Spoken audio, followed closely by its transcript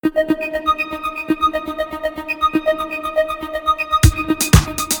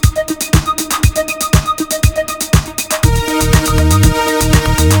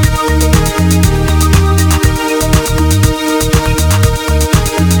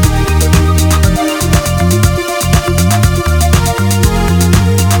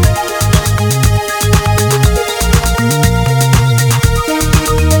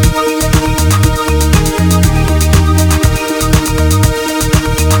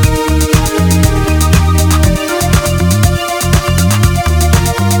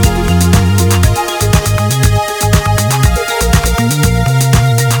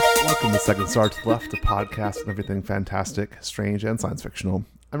Star to the Left, a podcast on everything fantastic, strange, and science fictional.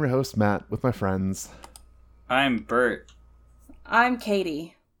 I'm your host, Matt, with my friends. I'm Bert. I'm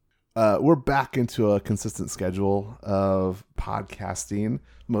Katie. We're back into a consistent schedule of podcasting,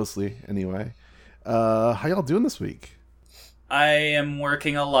 mostly anyway. How y'all doing this week? I am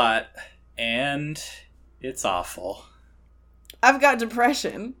working a lot, and it's awful. I've got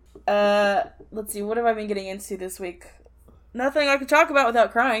depression. Let's see, what have I been getting into this week? Nothing I can talk about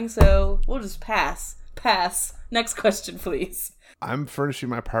without crying, so we'll just pass. Pass. Next question, please. I'm furnishing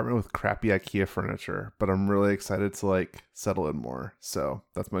my apartment with crappy IKEA furniture, but I'm really excited to, settle in more. So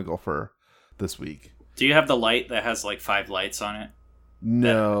that's my goal for this week. Do you have the light that has, 5 lights on it?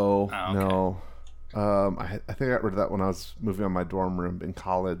 No, okay. No. I think I got rid of that when I was moving on my dorm room in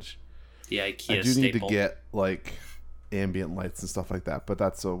college. The IKEA I do staple. need to get, ambient lights and stuff like that, but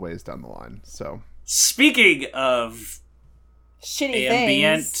that's a ways down the line, so. Speaking of shitty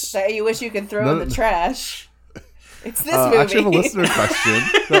ambient things that you wish you could throw in the trash. It's this movie. I actually have a listener question.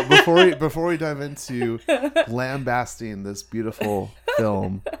 No, before we dive into lambasting this beautiful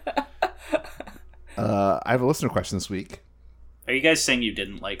film, I have a listener question this week. Are you guys saying you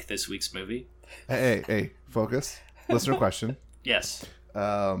didn't like this week's movie? Hey, focus. Listener question. Yes.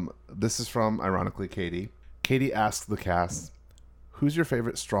 This is from, ironically, Katie. Katie asked the cast, who's your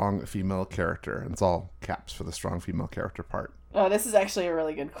favorite strong female character? And it's all caps for the strong female character part. Oh, this is actually a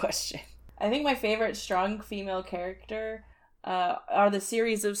really good question. I think my favorite strong female character are the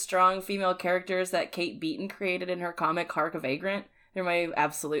series of strong female characters that Kate Beaton created in her comic Hark a Vagrant. They're my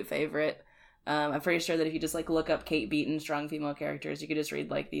absolute favorite. I'm pretty sure that if you just look up Kate Beaton strong female characters, you could just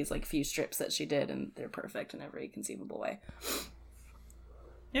read these few strips that she did, and they're perfect in every conceivable way.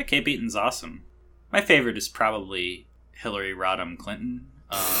 Yeah, Kate Beaton's awesome. My favorite is probably Hillary Rodham Clinton.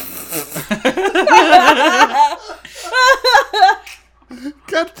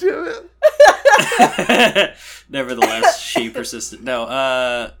 God damn it. Nevertheless, she persisted.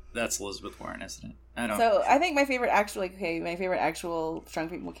 No, that's Elizabeth Warren, isn't it? So I think my favorite actual strong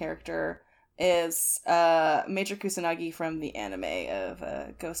female character is Major Kusanagi from the anime of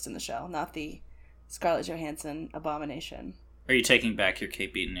Ghost in the Shell, not the Scarlett Johansson abomination. Are you taking back your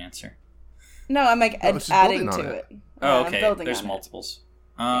Kate Beaton answer? No, I'm adding to it. Oh, okay. There's on multiples.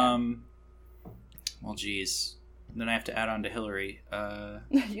 Yeah. Well, geez. Then I have to add on to Hillary. No,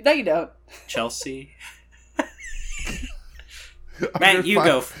 you don't. Chelsea. Matt, you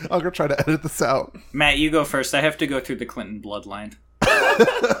go. I'm going to try to edit this out. Matt, you go first. I have to go through the Clinton bloodline.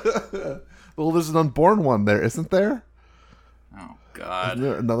 Well, there's an unborn one there, isn't there? Oh, God. Isn't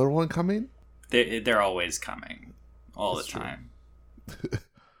there another one coming? They're always coming. All That's the time.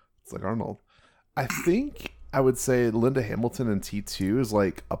 It's like Arnold. I think I would say Linda Hamilton in T2 is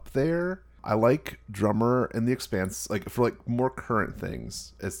up there. I like Drummer in The Expanse. For more current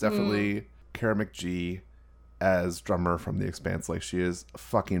things, it's definitely Kara McGee as Drummer from The Expanse. She is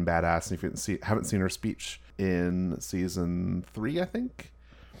fucking badass. And if you haven't seen her speech in season 3, I think,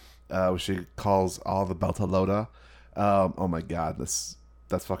 where she calls all the Belta Loda. Oh my god, that's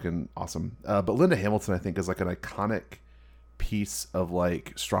fucking awesome. But Linda Hamilton, I think, is an iconic piece of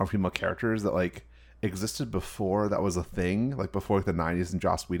strong female characters that existed before that was a thing, before the 90s and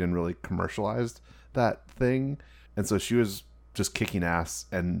Joss Whedon really commercialized that thing. And so she was just kicking ass,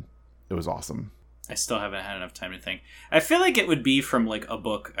 and it was awesome. I still haven't had enough time to think. I feel like it would be from a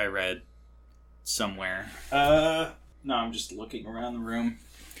book I read somewhere. No, I'm just looking around the room,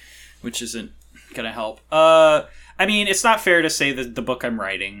 which isn't gonna help. I mean, it's not fair to say that the book I'm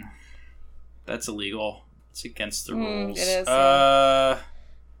writing, that's illegal. It's against the rules. It is. Yeah.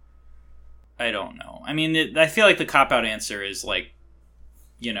 I don't know. I mean, I feel like the cop-out answer is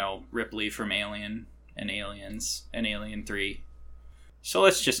Ripley from Alien and Aliens and Alien 3. So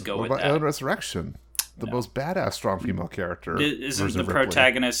let's just go with that. Alien Resurrection? The most badass strong female character. Isn't the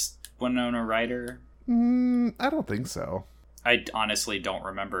protagonist Winona Ryder? I don't think so. I honestly don't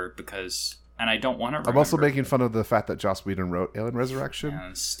remember and I don't want to remember. I'm also making fun of the fact that Joss Whedon wrote Alien Resurrection,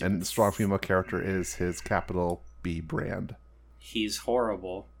 and the strong female character is his capital B brand. He's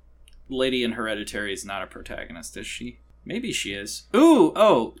horrible. lady in Hereditary is not a protagonist, is she? Maybe she is. Ooh,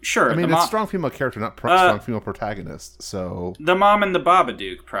 oh, sure. I mean, it's strong female character, not strong female protagonist. So the mom in the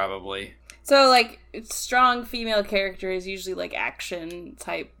Babadook, probably. So, like, strong female character is usually, like, action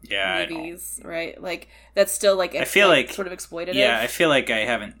type movies, right? Like, that's still, like, I feel like sort of exploitative. Yeah, I feel like I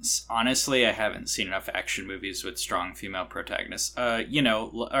haven't seen enough action movies with strong female protagonists.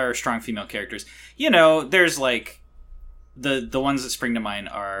 Or strong female characters. You know, there's, like, the ones that spring to mind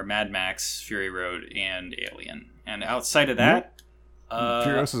are Mad Max, Fury Road, and Alien. And outside of that...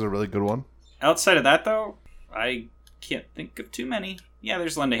 Furious is a really good one. Outside of that, though, I can't think of too many. Yeah,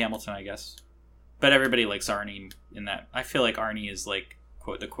 there's Linda Hamilton, I guess. But everybody likes Arnie in that. I feel like Arnie is like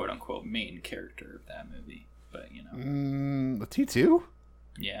the quote-unquote main character of that movie. But, you know. The T2?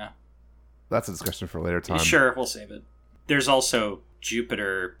 Yeah. That's a discussion for a later time. Sure, we'll save it. There's also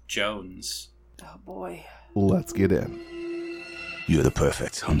Jupiter Jones. Oh, boy. Let's get in. You're the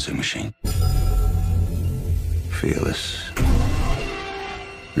perfect hunting machine. Fearless.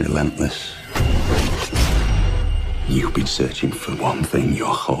 Relentless. You've been searching for one thing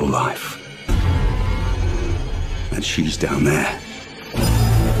your whole life. And she's down there.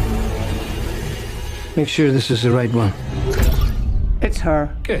 Make sure this is the right one. It's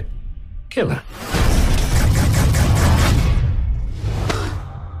her. Good. Kill her.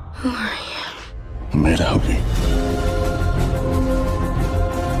 Who are you? I'm here to help you.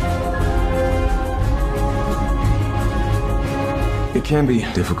 It can be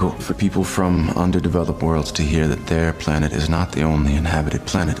difficult for people from underdeveloped worlds to hear that their planet is not the only inhabited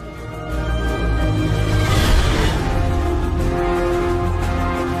planet.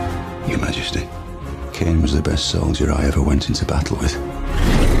 Your Majesty, Kane was the best soldier I ever went into battle with.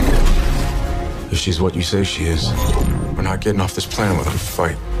 If she's what you say she is, we're not getting off this planet without a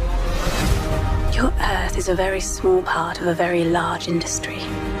fight. Your Earth is a very small part of a very large industry.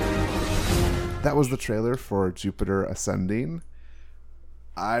 That was the trailer for Jupiter Ascending.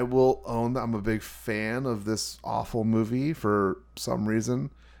 I will own that I'm a big fan of this awful movie for some reason.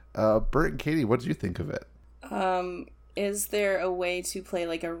 Bert and Katie, what did you think of it? Is there a way to play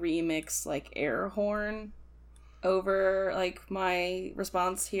like a remix, like air horn over like my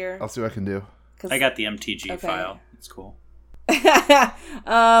response here? I'll see what I can do. I got the MTG file. It's cool.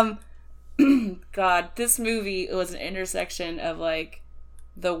 God, this movie was an intersection of like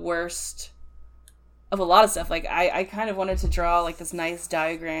the worst of a lot of stuff. Like I kind of wanted to draw like this nice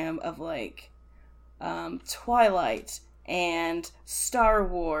diagram of like Twilight and Star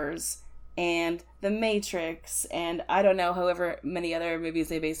Wars and The Matrix and I don't know, however many other movies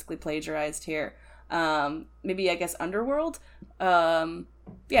they basically plagiarized here. Maybe I guess Underworld.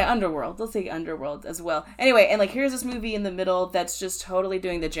 Yeah, Underworld. Let's say Underworld as well. Anyway, and like here's this movie in the middle that's just totally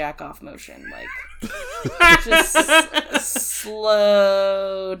doing the jack off motion, like just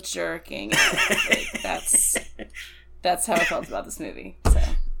slow jerking. Like, that's how I felt about this movie.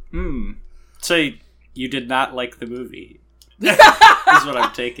 So you did not like the movie. Is what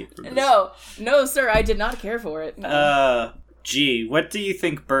I'm taking from this. No, sir, I did not care for it. No. Gee, what do you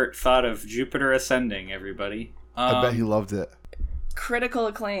think Bert thought of Jupiter Ascending, everybody? I bet he loved it. Critical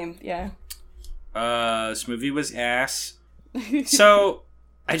acclaim, yeah. This movie was ass. So,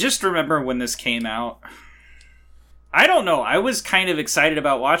 I just remember when this came out. I don't know, I was kind of excited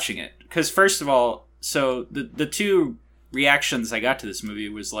about watching it. Because first of all, so the two reactions I got to this movie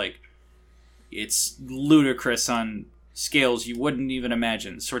was like, it's ludicrous on scales you wouldn't even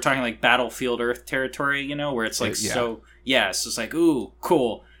imagine. So we're talking like Battlefield Earth territory, you know, where it's like so it's like, ooh,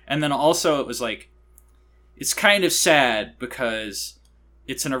 cool. And then also it was like, it's kind of sad because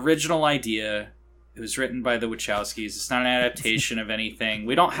it's an original idea. It was written by the Wachowskis. It's not an adaptation of anything.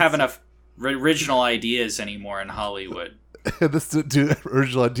 We don't have enough original ideas anymore in Hollywood. This didn't do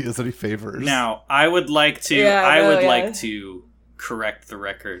original ideas any favors. Now, I would like to like to correct the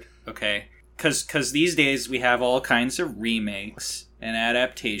record, okay? Because these days we have all kinds of remakes and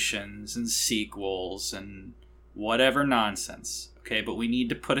adaptations and sequels and whatever nonsense, okay? But we need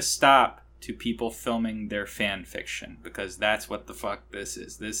to put a stop to people filming their fan fiction, because that's what the fuck this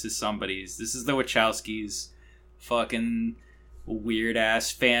is. This is the Wachowskis' fucking weird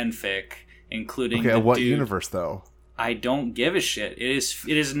ass fanfic, including what universe though? I don't give a shit. It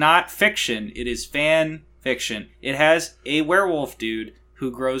is not fiction. It is fan fiction. It has a werewolf dude who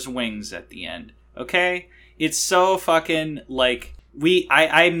grows wings at the end. Okay? It's so fucking like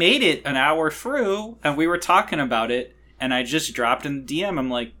I made it an hour through and we were talking about it and I just dropped in the DM. I'm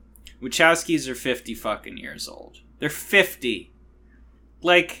like, Wachowskis are 50 fucking years old. They're 50.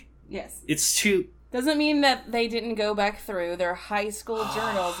 Like, yes. It's too... Doesn't mean that they didn't go back through their high school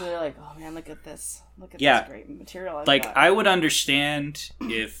journals and they're like, oh man, look at this. Look at this great material I've got. I would understand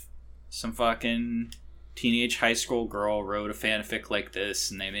if some fucking teenage high school girl wrote a fanfic like this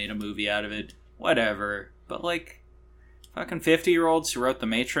and they made a movie out of it. Whatever. But, like, fucking 50-year-olds who wrote The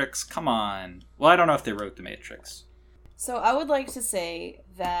Matrix? Come on. Well, I don't know if they wrote The Matrix. So I would like to say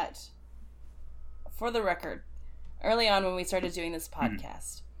that, for the record, early on when we started doing this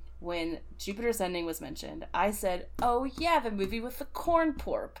podcast, when Jupiter's Ending was mentioned, I said, oh yeah, the movie with the corn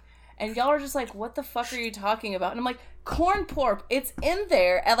porp. And y'all are just like, what the fuck are you talking about? And I'm like, corn porp, it's in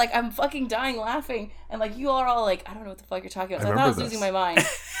there. And, like, I'm fucking dying laughing. And, like, you are all like, I don't know what the fuck you're talking about. So I thought I was losing my mind.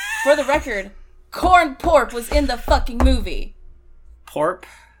 For the record, corn porp was in the fucking movie. Porp?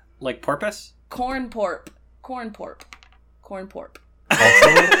 Like porpoise? Corn porp. Corn porp. Corn porp.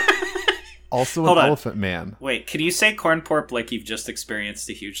 Also Hold an on. Elephant Man. Wait, can you say corn porp like you've just experienced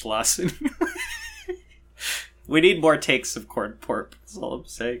a huge loss? We need more takes of corn porp. That's all I'm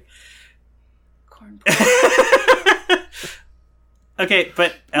saying. Corn porp. Okay,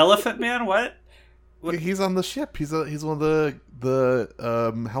 but Elephant Man, what? He's on the ship. He's one of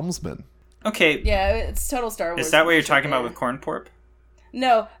the helmsmen. Okay, Yeah, it's total Star Wars. is that what you're bullshit talking about there. with corn porp?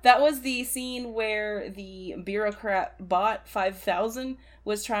 No, that was the scene where the bureaucrat bot 5000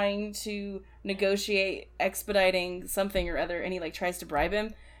 was trying to negotiate expediting something or other, and he, like, tries to bribe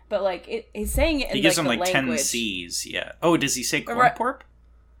him. But, like, he's saying it in, He gives like, him the like 10 language. C's, yeah. Oh, does he say corn Right. porp?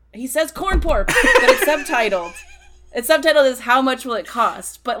 He says corn porp, but it's subtitled. It's subtitled as how much will it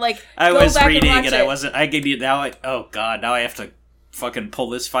cost? But, like, I go was back reading and watch and I wasn't. I gave you now. Oh god, now I have to fucking pull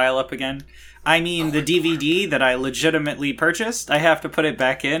this file up again. I mean, the DVD that I legitimately purchased, I have to put it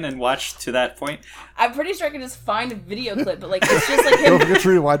back in and watch to that point. I'm pretty sure I can just find a video clip, but, like, it's just like Don't him. forget to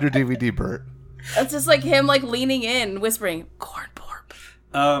rewind your DVD, Bert. It's just like him, like, leaning in, whispering corn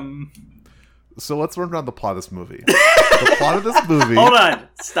porp. So let's run around the plot of this movie. The plot of this movie. Hold on,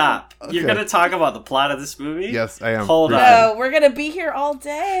 stop. You're Okay. gonna talk about the plot of this movie? Yes, I am. Hold on. No, we're gonna be here all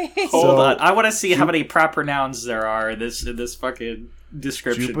day. Hold So- on. I want to see how many proper nouns there are in this fucking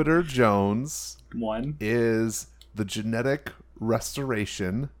description. Jupiter Jones One. is the genetic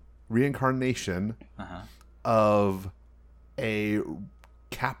reincarnation Uh-huh. of a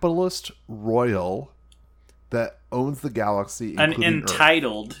capitalist royal that owns the galaxy, And including Earth.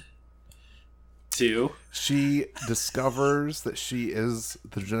 entitled to. She discovers that she is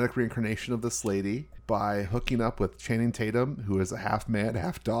the genetic reincarnation of this lady by hooking up with Channing Tatum, who is a half man,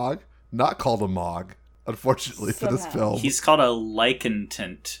 half dog, not called a Mog, unfortunately, for this Somehow. film. He's called a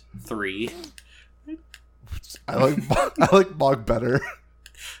Lycantant 3. I like Mog better.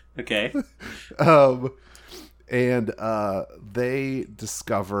 Okay. And they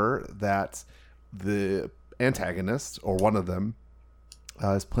discover that the antagonist, or one of them,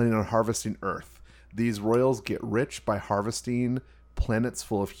 is planning on harvesting Earth. These royals get rich by harvesting planets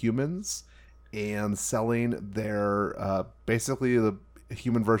full of humans and selling their basically the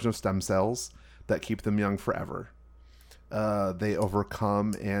human version of stem cells that keep them young forever. They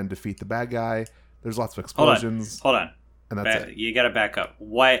overcome and defeat the bad guy. There's lots of explosions. Hold on. And that's it. You gotta back up.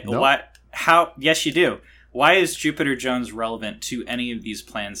 Why? Nope. Why? How? Yes, you do. Why is Jupiter Jones relevant to any of these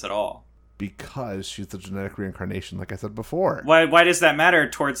plans at all? Because she's the genetic reincarnation, like I said before. Why does that matter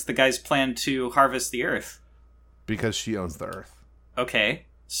towards the guy's plan to harvest the Earth? Because she owns the Earth. Okay,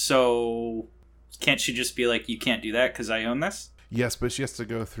 so can't she just be like, you can't do that because I own this? Yes, but she has to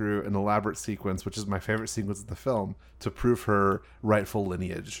go through an elaborate sequence, which is my favorite sequence of the film, to prove her rightful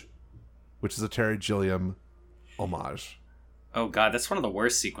lineage, which is a Terry Gilliam homage. Oh god, that's one of the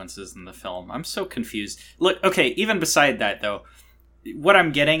worst sequences in the film. I'm so confused. Look, okay, even beside that though, what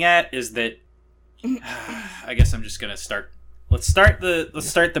I'm getting at is that I guess I'm just gonna start. Let's start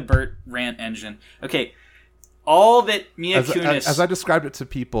the Burt rant engine. Okay, all that Mia Kunis. As I described it to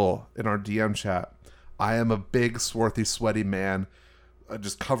people in our DM chat, I am a big, swarthy, sweaty man,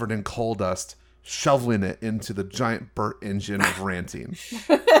 just covered in coal dust, shoveling it into the giant Burt engine of ranting.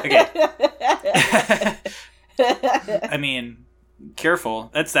 Okay. I mean,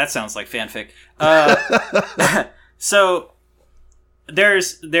 careful. That sounds like fanfic. So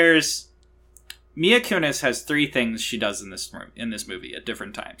there's Mia Kunis has 3 things she does in this movie at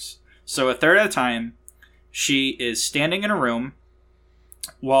different times. So a third of the time, she is standing in a room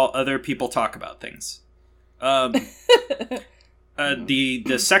while other people talk about things. The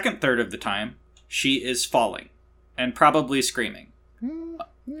second third of the time, she is falling and probably screaming.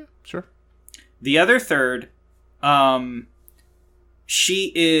 Yeah, sure. The other third,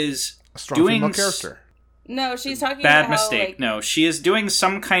 she is A strong doing female character. No, she's talking Bad about mistake. how, like, No, she is doing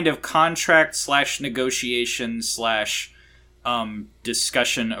some kind of contract / negotiation /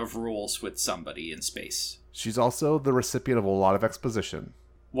 discussion of rules with somebody in space. She's also the recipient of a lot of exposition.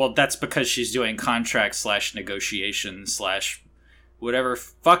 Well, that's because she's doing contract / negotiation / whatever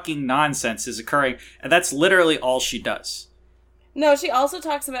fucking nonsense is occurring. And that's literally all she does. No, she also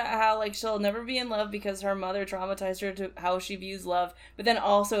talks about how, like, she'll never be in love because her mother traumatized her to how she views love, but then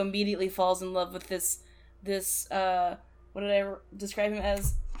also immediately falls in love with this, what did I describe him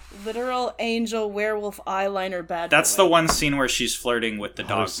as? Literal angel werewolf eyeliner bad boy. That's the one scene where she's flirting with the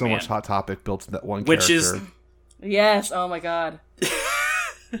dog There's so man. much Hot Topic built in that one Which character. is... Yes, oh my god.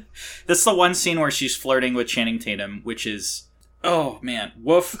 That's the one scene where she's flirting with Channing Tatum, which is... Oh, man.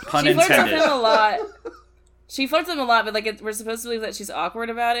 Woof, pun She flirts intended. with him a lot. She flirts with him a lot, but, like, we're supposed to believe that she's awkward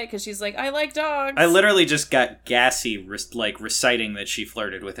about it, because she's like, I like dogs. I literally just got gassy, reciting that she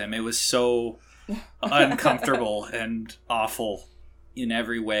flirted with him. It was so uncomfortable and awful in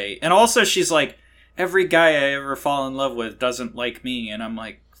every way. And also, she's like, every guy I ever fall in love with doesn't like me. And I'm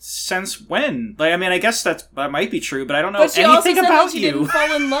like, since when? Like, I mean, I guess that might be true, but I don't know But she also anything said about that she you. didn't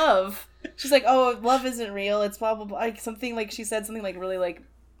fall in love. She's like, oh, love isn't real. It's blah, blah, blah. Like, something, like, she said something, like, really, like,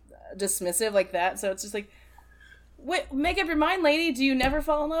 dismissive like that. So it's just like, wait, make up your mind, lady. Do you never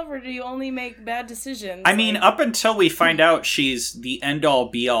fall in love, or do you only make bad decisions? I mean, up until we find out she's the end-all,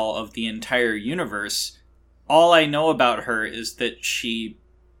 be-all of the entire universe, all I know about her is that she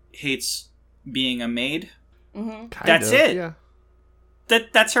hates being a maid. Mm-hmm. That's it. Yeah.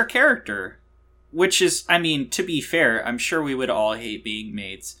 That's her character. Which is, I mean, to be fair, I'm sure we would all hate being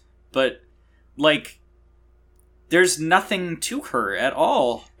maids. But, like, there's nothing to her at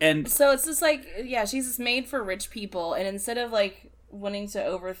all. And So it's just like, yeah, she's just made for rich people, and instead of, like, wanting to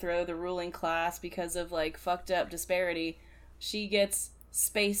overthrow the ruling class because of, like, fucked up disparity, she gets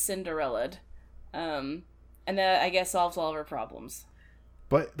space Cinderella'd. And that, I guess, solves all of her problems.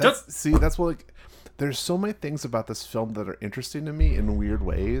 But that's what, like, there's so many things about this film that are interesting to me in weird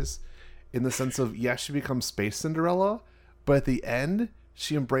ways, in the sense of, yeah, she becomes Space Cinderella, but at the end,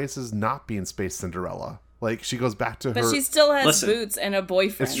 she embraces not being Space Cinderella. Like, she goes back to her... But she still has Listen, boots and a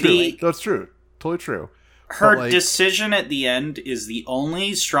boyfriend. It's true. The- That's true. Totally true. her But, like, decision at the end is the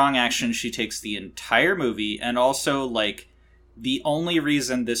only strong action she takes the entire movie, and also, like, the only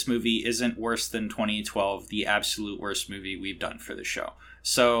reason this movie isn't worse than 2012, the absolute worst movie we've done for the show.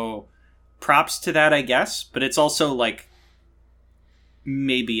 So, props to that, I guess, but it's also, like,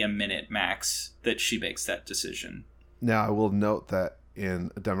 maybe a minute max that she makes that decision. Now, I will note that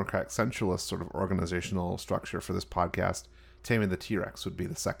in a Democratic Centralist sort of organizational structure for this podcast, Taming the T-Rex would be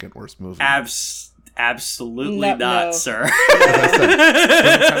the second worst movie. Absolutely No, not, no. sir. As I said,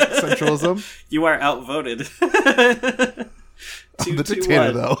 Democratic Centralism. You are outvoted. I'm the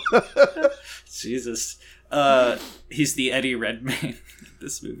dictator, though. Jesus. He's the Eddie Redmayne in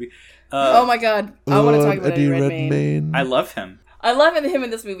this movie. Oh my god, I want to talk about Eddie Redmayne. I love him. I love him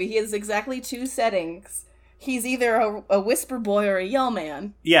in this movie. He has exactly two settings. He's either a whisper boy or a yell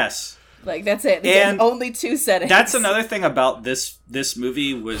man. Yes. Like, that's it. And There's only two settings. That's another thing about this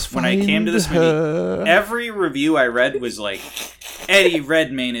movie was when I came to this movie, every review I read was like, Eddie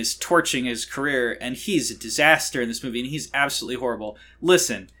Redmayne is torching his career and he's a disaster in this movie and he's absolutely horrible.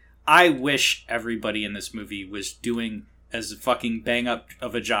 Listen, I wish everybody in this movie was doing as fucking bang up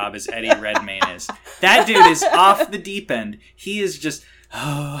of a job as Eddie Redmayne is. That dude is off the deep end. He is just...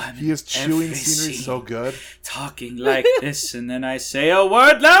 He is chewing every scenery scene, so good. talking like this, and then I say a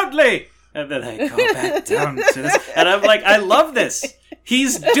word loudly, and then I go back down to this, and I'm like, I love this.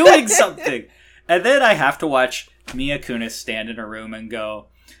 He's doing something. And then I have to watch Mila Kunis stand in a room and go,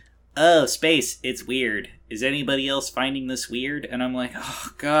 oh, space, it's weird. Is anybody else finding this weird? And I'm like,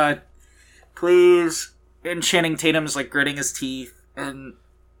 oh, God, please. And Channing Tatum's, like, gritting his teeth, and...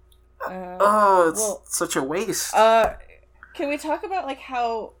 it's such a waste. Can we talk about, like,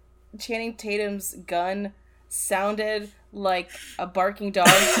 how Channing Tatum's gun sounded like a barking dog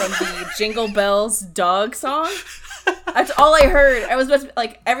from the Jingle Bells dog song? That's all I heard. I was about to,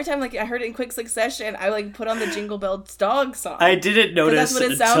 like, every time, like, I heard it in quick succession, I, like, put on the Jingle Bells dog song. I didn't notice what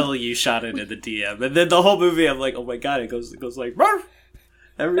it until you shot it in the DM. And then the whole movie, I'm like, oh my god, it goes like, Rarf!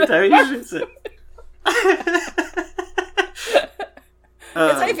 Every time he shoots it.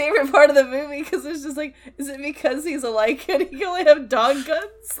 It's my favorite part of the movie because it's just like, is it because he's a lycan and he can only have dog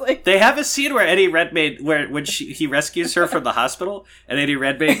guns? Like, They have a scene where Eddie Redmayne, when he rescues her from the hospital, and Eddie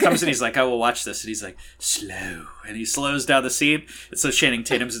Redmayne comes and he's like, I will watch this. And he's like, slow. And he slows down the scene. And so Channing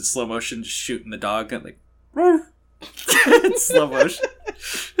Tatum's in slow motion just shooting the dog. And like, in slow motion.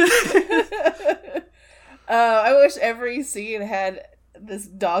 I wish every scene had this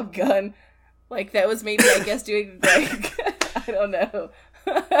dog gun. Like, that was maybe, I guess, doing, like, I don't know,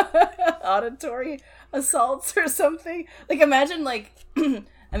 auditory assaults or something. Like, imagine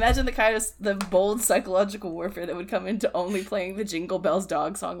the kind of, the bold psychological warfare that would come into only playing the Jingle Bells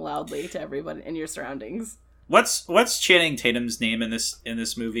dog song loudly to everybody in your surroundings. What's Channing Tatum's name in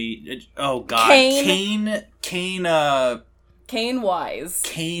this movie? Oh God, Kane. Kane Wise.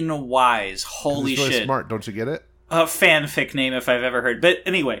 Kane Wise. Holy He's really shit! smart, don't you get it? A fanfic name if I've ever heard. But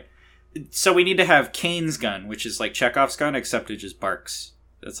anyway, so we need to have Kane's gun, which is like Chekhov's gun, except it just barks.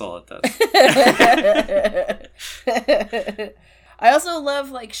 That's all it does. I also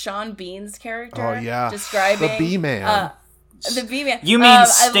love like Sean Bean's character. Oh yeah, describing the B-Man. The B-Man. You mean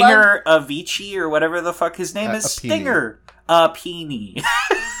Stinger Avicii or whatever the fuck his name is? Apini. Stinger Apini.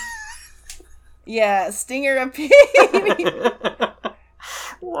 Yeah, Stinger Apini.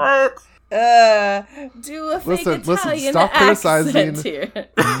 What? Do a fake Italian stop accent criticizing here.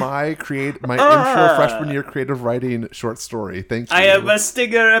 my intro freshman year creative writing short story. Thank you. I am a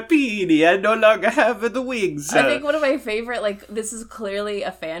Stinger Apini. I no longer have the wings. I think one of my favorite, like, this is clearly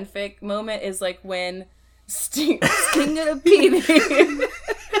a fanfic moment, is like when Stinger Apini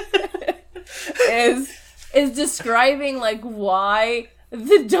is describing like why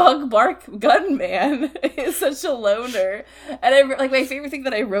the dog bark gunman is such a loner. And I like, my favorite thing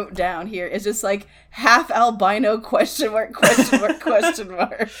that I wrote down here is just like half albino ?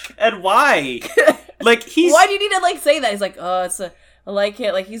 And why? Like he's why do you need to like say that? He's like, oh, I like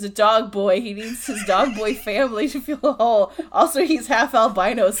it. Like, he's a dog boy. He needs his dog boy family to feel whole. Also, he's half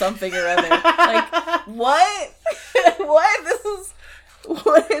albino something or other. Like, what?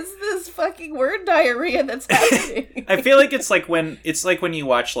 What is this fucking word diarrhea that's happening? I feel like it's like when you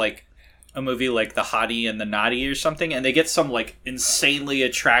watch like a movie like The Hottie and the Naughty or something, and they get some like insanely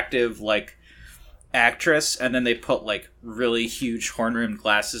attractive like actress, and then they put like really huge horn-rimmed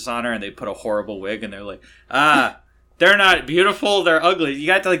glasses on her, and they put a horrible wig, and they're like, they're not beautiful, they're ugly. You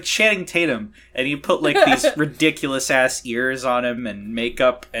got to like Channing Tatum, and you put like these ridiculous ass ears on him and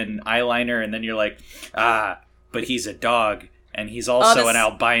makeup and eyeliner, and then you're like, but he's a dog. And he's also an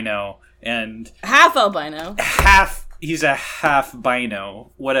albino, and half albino. He's a half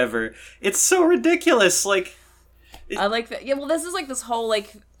bino, whatever. It's so ridiculous. Like, I like that. Yeah, well, this is like this whole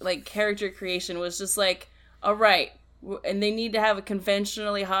like character creation was just like, all right, and they need to have a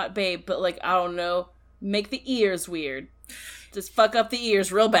conventionally hot babe, but like, I don't know, make the ears weird. Just fuck up the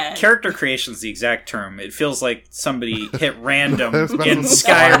ears real bad. Character creation is the exact term. It feels like somebody hit random in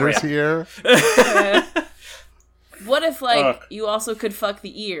Skyrim Skyrim. here. What if, like, you also could fuck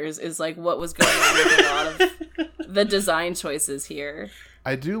the ears is, like, what was going on with a lot of the design choices here.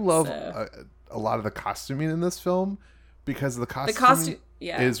 I do love a lot of the costuming in this film, because the costume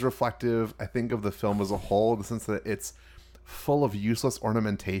is reflective, I think, of the film as a whole, in the sense that it's full of useless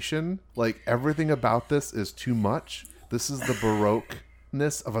ornamentation. Like, everything about this is too much. This is the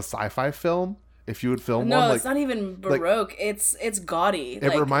Baroque-ness of a sci-fi film. If you would film one, no, it's not even Baroque. It's gaudy.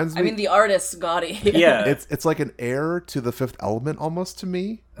 It reminds me. I mean, the artist's gaudy. Yeah, it's like an heir to The Fifth Element almost to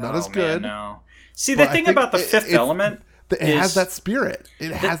me. Not as good. Man, no. See, the thing about The Fifth Element, it has that spirit.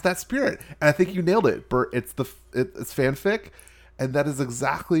 It has that spirit, and I think you nailed it, Bert. It's fanfic, and that is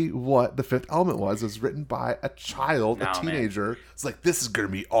exactly what The Fifth Element was. It was written by a child, a teenager. Man. It's like, this is gonna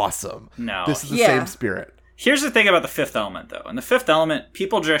be awesome. No, this is the same spirit. Here's the thing about The Fifth Element, though. In The Fifth Element,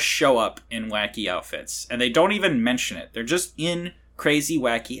 people just show up in wacky outfits, and they don't even mention it. They're just in crazy,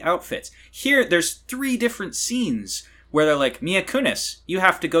 wacky outfits. Here, there's 3 different scenes where they're like, Mia Kunis, you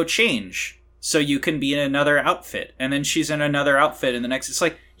have to go change so you can be in another outfit. And then she's in another outfit in the next. It's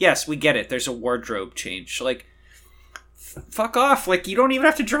like, yes, we get it. There's a wardrobe change. Like, fuck off. Like, you don't even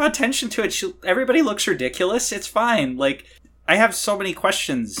have to draw attention to it. Everybody looks ridiculous. It's fine. Like, I have so many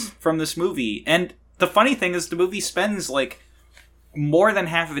questions from this movie, and the funny thing is the movie spends, like, more than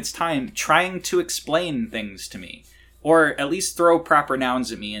half of its time trying to explain things to me. Or at least throw proper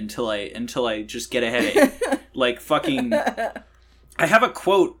nouns at me until I just get a headache. Like, fucking... I have a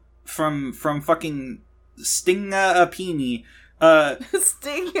quote from fucking Stinga Apini.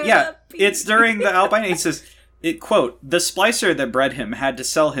 Stinga Yeah, Apini. It's during the albino. He says, quote, "The splicer that bred him had to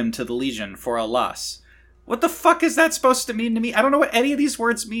sell him to the Legion for a loss." What the fuck is that supposed to mean to me? I don't know what any of these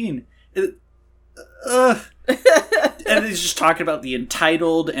words mean. And he's just talking about the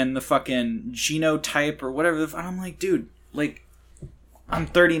entitled and the fucking genotype or whatever. I'm like, dude, like, I'm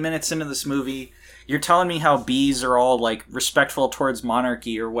 30 minutes into this movie. You're telling me how bees are all, like, respectful towards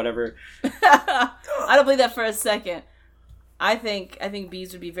monarchy or whatever. I don't believe that for a second. I think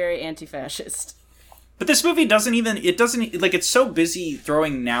bees would be very anti-fascist. But this movie doesn't, like, it's so busy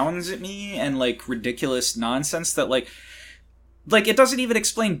throwing nouns at me and, like, ridiculous nonsense that, like, it doesn't even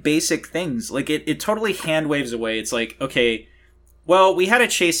explain basic things. Like, it totally hand waves away. It's like, okay, well, we had a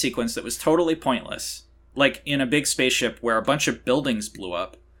chase sequence that was totally pointless. Like, in a big spaceship where a bunch of buildings blew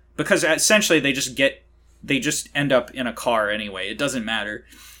up. Because essentially they just end up in a car anyway. It doesn't matter.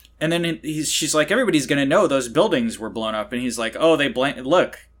 And then she's like, everybody's gonna know those buildings were blown up. And he's like, oh, they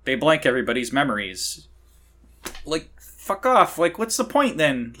blank everybody's memories. Like, fuck off. Like, what's the point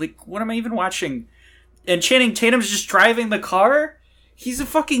then? Like, what am I even watching? And Channing Tatum's just driving the car? He's a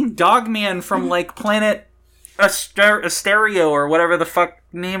fucking dog man from, like, Planet Asterio or whatever the fuck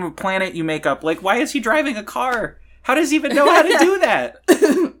name of planet you make up. Like, why is he driving a car? How does he even know how to do that?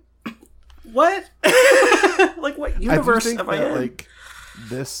 What? Like, what universe am I in? Like,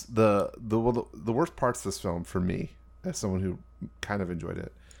 the worst parts of this film for me, as someone who kind of enjoyed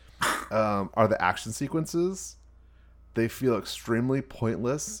it, are the action sequences. They feel extremely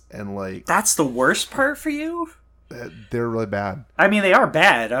pointless and like... That's the worst part for you? They're really bad. I mean, they are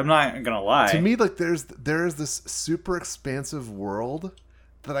bad. I'm not gonna lie. To me, like, there's this super expansive world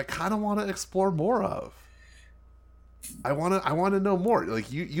that I kind of want to explore more of. I want to know more.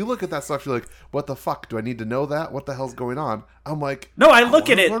 Like, you look at that stuff, you're like, what the fuck? Do I need to know that? What the hell's going on? I'm like, no, I look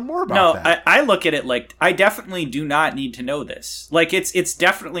at it. Learn more about that. I look at it like, I definitely do not need to know this. Like, it's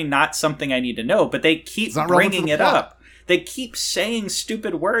definitely not something I need to know, but they keep bringing it up. They keep saying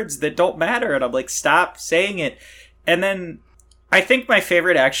stupid words that don't matter, and I'm like, stop saying it. And then I think my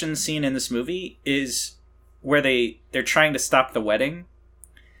favorite action scene in this movie is where they're trying to stop the wedding.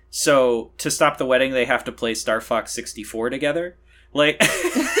 So to stop the wedding, they have to play Star Fox 64 together. Like, they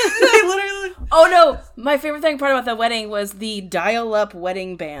literally... Oh no! My favorite part about the wedding was the dial-up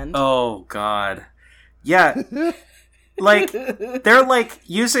wedding band. Oh god, yeah. Like, they're like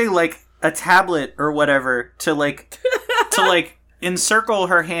using like a tablet or whatever to encircle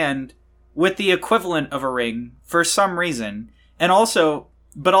her hand with the equivalent of a ring for some reason. And also,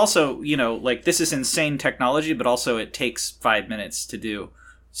 you know, like, this is insane technology, but also it takes 5 minutes to do.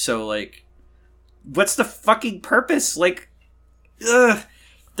 So, like, what's the fucking purpose? Like,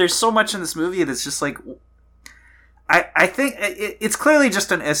 there's so much in this movie that's just like, I think it's clearly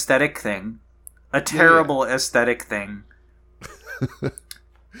just an aesthetic thing. A terrible aesthetic thing.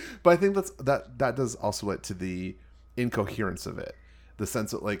 But I think that does also lead to the incoherence of it. The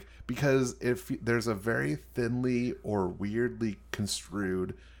sense of, like, because if there's a very thinly or weirdly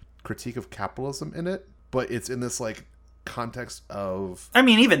construed critique of capitalism in it, but it's in this, like, context of... I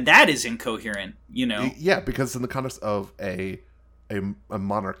mean, even that is incoherent, you know? Yeah, because in the context of a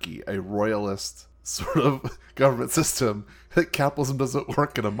monarchy, a royalist sort of government system, capitalism doesn't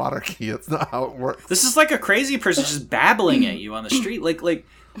work in a monarchy. It's not how it works. This is like a crazy person just babbling at you on the street. Like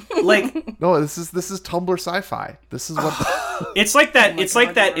no, this is Tumblr sci-fi. This is what it's like that. It's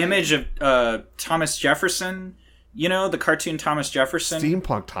like that image of Thomas Jefferson. You know, the cartoon Thomas Jefferson.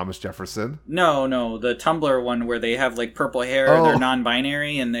 Steampunk Thomas Jefferson. No, the Tumblr one where they have like purple hair, they're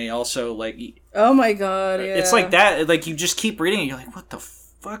non-binary, and they also like. Oh my god! Yeah. It's like that. Like, you just keep reading it, you're like, what the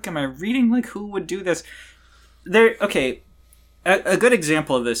fuck am I reading? Like, who would do this? Okay, a good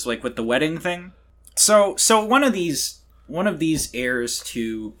example of this, like with the wedding thing. So one of these heirs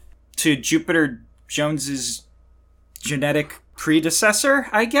to Jupiter Jones's genetic predecessor,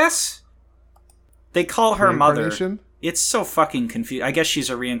 I guess. They call her mother. It's so fucking confusing. I guess she's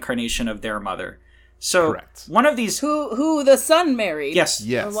a reincarnation of their mother. So correct. One of these who the son married. Yes.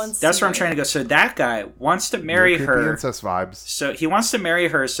 That's where I'm trying to go. So that guy wants to marry her. Incest vibes. So he wants to marry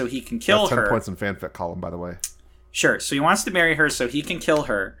her so he can kill her. 10 points in fanfic column, by the way. Sure. So he wants to marry her so he can kill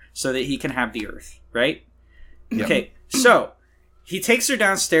her so that he can have the Earth, right? Yep. Okay. So he takes her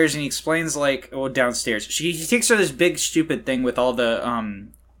downstairs and he explains, like, downstairs. He takes her this big stupid thing with all the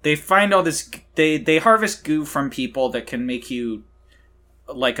They find all this... They harvest goo from people that can make you,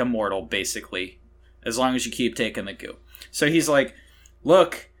 like, immortal, basically. As long as you keep taking the goo. So he's like,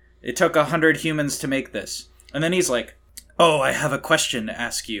 look, it took 100 humans to make this. And then he's like, oh, I have a question to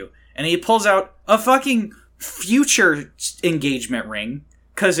ask you. And he pulls out a fucking future engagement ring.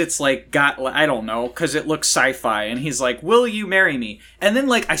 Because it's, like, I don't know, because it looks sci-fi. And he's like, will you marry me? And then,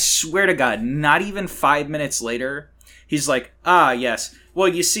 like, I swear to God, not even 5 minutes later, he's like, ah, yes. Well,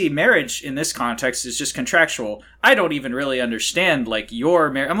 you see, marriage in this context is just contractual. I don't even really understand, like, your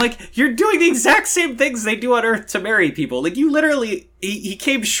marriage. I'm like, you're doing the exact same things they do on Earth to marry people. Like, you literally, he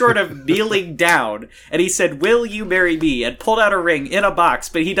came short of kneeling down, and he said, will you marry me? And pulled out a ring in a box,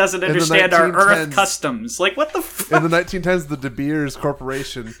 but he doesn't understand our Earth customs. Like, what the fuck? In the 1910s, the De Beers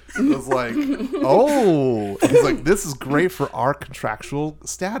Corporation was like, oh. And he's like, this is great for our contractual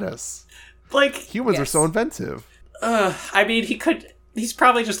status. Like, humans are so inventive. I mean, he's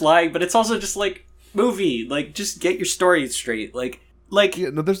probably just lying, but it's also just like, movie, like, just get your story straight. Like yeah,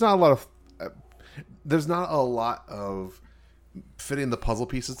 no, there's not a lot of fitting the puzzle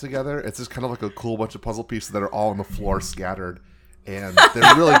pieces together. It's just kind of like a cool bunch of puzzle pieces that are all on the floor scattered, and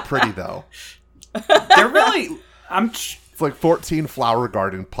they're really pretty though. They're really It's like 14 flower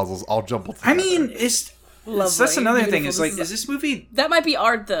garden puzzles all jumbled together. I mean, that's another thing. Is like, is this movie? That might be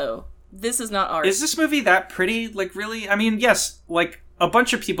art, though. This is not art. Is this movie that pretty? Like, really? I mean, yes. Like, a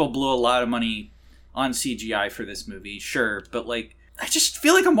bunch of people blew a lot of money on CGI for this movie, sure, but like, I just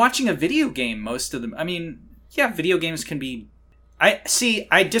feel like I'm watching a video game most of them. I mean, yeah, video games can be.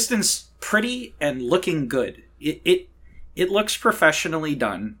 I distance pretty and looking good. It looks professionally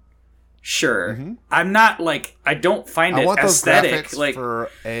done. Sure. Mm-hmm. I'm not like, I don't find it aesthetic. Those graphics like for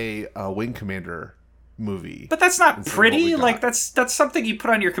a Wing Commander movie. But that's not pretty. Like that's something you put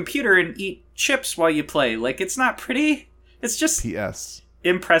on your computer and eat chips while you play. Like, it's not pretty. It's just P.S.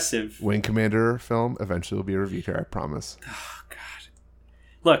 impressive. Wing Commander film eventually will be reviewed here, I promise. Oh God.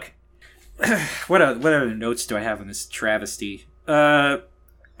 Look, what other notes do I have on this travesty?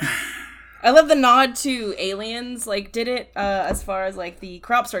 I love the nod to Aliens, like, did it, as far as, like, the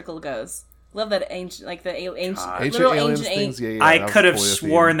crop circle goes. Love that ancient, like, the ancient things. Yeah, I could have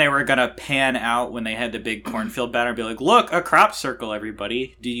sworn they were gonna pan out when they had the big cornfield banner and be like, look, a crop circle,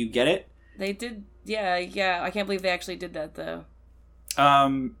 everybody. Do you get it? They did, yeah. I can't believe they actually did that, though.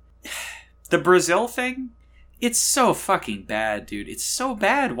 The Brazil thing? It's so fucking bad, dude. It's so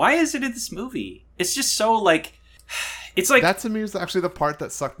bad. Why is it in this movie? It's just so, like... It's like that to me is actually the part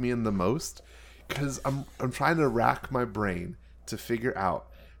that sucked me in the most, because I'm trying to rack my brain to figure out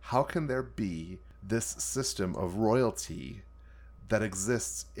how can there be this system of royalty that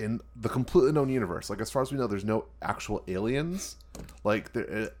exists in the completely known universe. Like, as far as we know, there's no actual aliens. Like,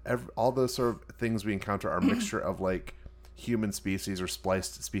 all those sort of things we encounter are a mixture of like human species or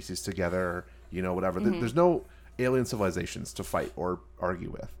spliced species together. You know, whatever. Mm-hmm. There's no alien civilizations to fight or argue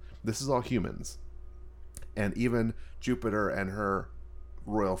with. This is all humans. And even Jupiter and her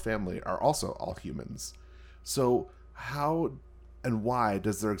royal family are also all humans. So how and why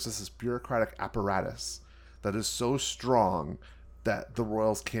does there exist this bureaucratic apparatus that is so strong that the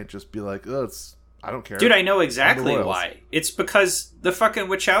royals can't just be like, oh, I don't care. Dude, I know exactly why. It's because the fucking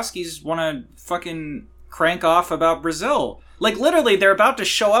Wachowskis want to fucking crank off about Brazil. Like, literally, they're about to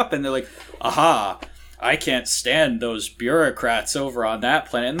show up and they're like, aha, I can't stand those bureaucrats over on that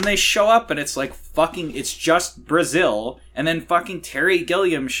planet. And then they show up and it's like fucking, it's just Brazil. And then fucking Terry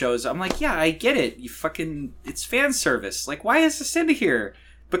Gilliam shows up. I'm like, yeah, I get it. You fucking, it's fan service. Like, why is this in here?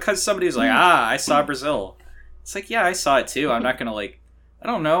 Because somebody's like, I saw Brazil. It's like, yeah, I saw it too. I'm not gonna, like, I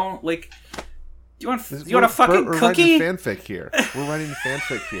don't know, like, do you want a fucking cookie? We're writing fanfic here. We're writing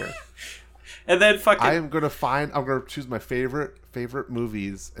fanfic here. And then fucking... I'm going to choose my favorite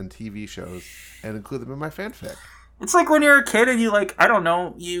movies and TV shows and include them in my fanfic. It's like when you're a kid and you, like, I don't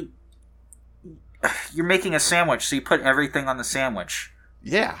know, you're making a sandwich, so you put everything on the sandwich.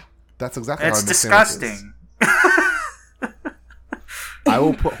 Yeah. That's exactly how I make disgusting. I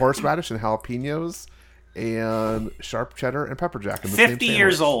will put horseradish and jalapenos and sharp cheddar and pepper jack in the same sandwich. 50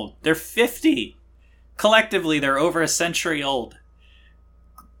 years old. They're 50. Collectively, they're over a century old.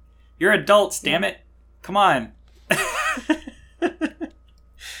 You're adults, damn it. Come on.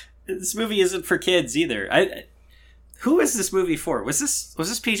 This movie isn't for kids either. Who is this movie for? Was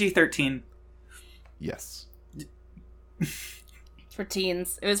this PG-13? Yes. For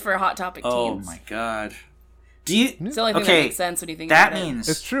teens. It was for Hot Topic teens. Oh my god. It's the only thing that makes sense when you think about it. That means...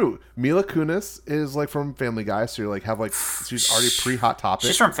 It's true. Mila Kunis is like from Family Guy, so you're like, she's already pre-Hot Topic.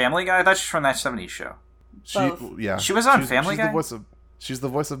 She's from Family Guy? I thought she's from that 70s show. Yeah. She was on Family Guy? She's the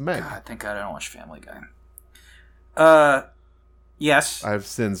voice of Meg. God, thank God I don't watch Family Guy. Yes. I have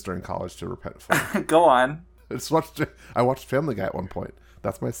sins during college to repent for. Go on. I watched Family Guy at one point.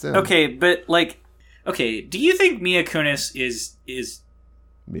 That's my sin. Okay, but like, do you think Mila Kunis is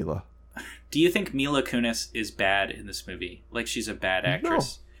Mila? Do you think Mila Kunis is bad in this movie? Like, she's a bad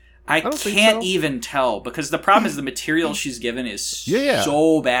actress? No, I can't even tell, because the problem is the material she's given is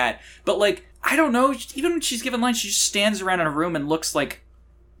so bad. But like, I don't know, even when she's given lines, she just stands around in a room and looks like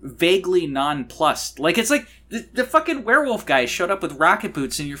vaguely nonplussed. Like, it's like the fucking werewolf guy showed up with rocket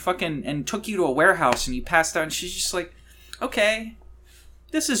boots and took you to a warehouse and you passed out, and she's just like, okay,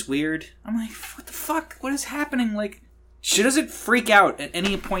 this is weird. I'm like, what the fuck? What is happening? Like, she doesn't freak out at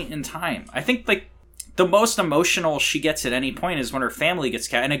any point in time. I think, like, the most emotional she gets at any point is when her family gets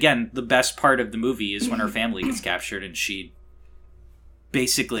captured. And again, the best part of the movie is when her family gets captured and she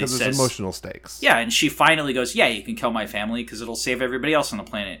basically says... Because there's emotional stakes. Yeah, and she finally goes, yeah, you can kill my family because it'll save everybody else on the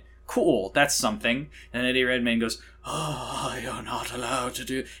planet. Cool, that's something. And Eddie Redmayne goes, oh, you're not allowed to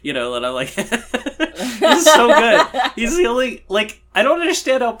do... You know, and I'm like... This is so good. He's the only... Like, I don't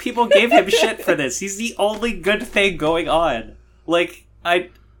understand how people gave him shit for this. He's the only good thing going on. Like, I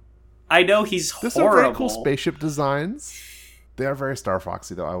know he's horrible. There's some very cool spaceship designs. They are very Star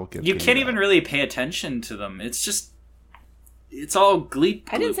Foxy, though, I will give you can't even really pay attention to them. It's just... it's all gleep.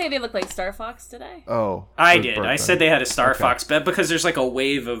 I didn't say they look like Star Fox, did I? Oh, I it was did. burnt I then. said they had a Star Okay. Fox, but because there's like a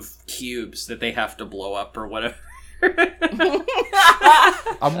wave of cubes that they have to blow up or whatever.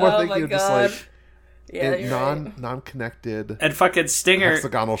 I'm more Oh my thinking of just God. like Yeah, you're right. non-connected And fucking Stinger.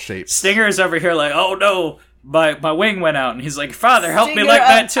 hexagonal shapes. Stinger is over here like, oh no, my wing went out, and he's like, Father, help me Stinger like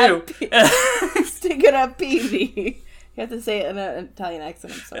that up, too. Stick it up, Peavy. You have to say it in an Italian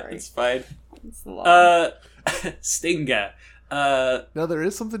accent. I'm sorry. It's fine. It's the law. Stinger. Now there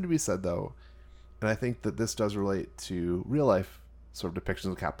is something to be said though, and I think that this does relate to real life sort of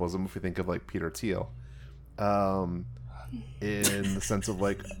depictions of capitalism. If we think of like Peter Thiel, in the sense of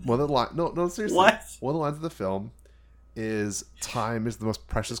like one of the no seriously, What? one of the lines of the film is time is the most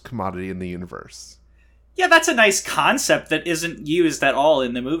precious commodity in the universe. Yeah, that's a nice concept that isn't used at all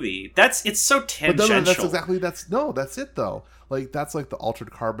in the movie. It's so But tangential. no, that's it though. Like that's like the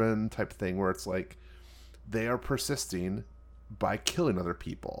altered carbon type thing where it's like they are persisting by killing other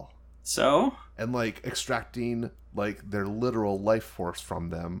people So and like extracting like their literal life force from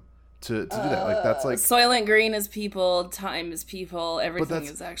them to do that. Like that's like Soylent Green is people, time is people, but everything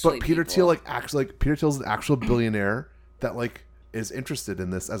that's is actually but Peter people. Thiel like Peter Thiel's an actual billionaire that like is interested in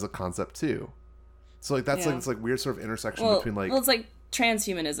this as a concept too. So like that's Yeah. like it's like weird sort of intersection well, between like well, it's like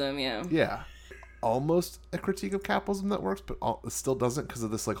transhumanism, yeah. yeah, almost a critique of capitalism that works, but it still doesn't because of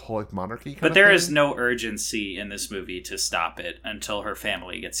this like whole like monarchy. But there is no urgency in this movie to stop it until her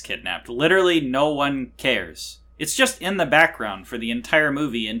family gets kidnapped. Literally, no one cares. It's just in the background for the entire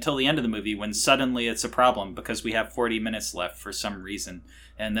movie until the end of the movie when suddenly it's a problem because we have 40 minutes left for some reason.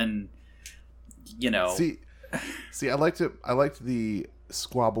 And then, See, I liked the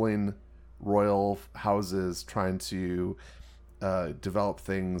squabbling royal houses trying to develop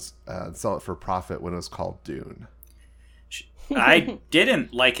things and sell it for profit when it was called Dune. I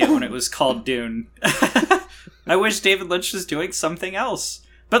didn't like it when it was called Dune. I wish David Lynch was doing something else.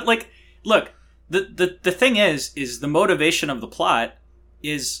 But, like, look, the thing is the motivation of the plot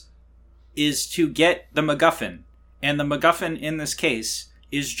is to get the MacGuffin. And the MacGuffin in this case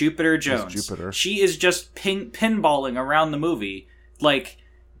is Jupiter Jones. Jupiter. She is just pinballing around the movie, like,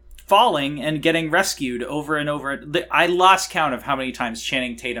 falling and getting rescued over and over. I lost count of how many times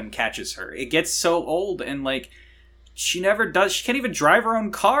Channing Tatum catches her. It gets so old and, like, she never does. She can't even drive her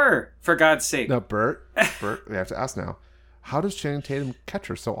own car, for God's sake. Now, Bert, we have to ask now, how does Channing Tatum catch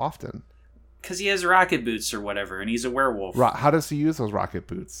her so often? Because he has rocket boots or whatever, and he's a werewolf. How does he use those rocket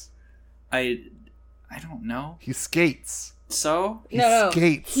boots? I don't know. He skates. So? He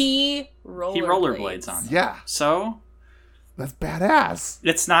skates. He rollerblades on them. Yeah, So? that's badass.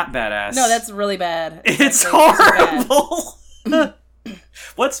 It's not badass. No, that's really bad. It's That's bad. horrible.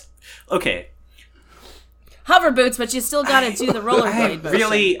 What's... Okay. Hover boots, but you still gotta do the rollerblade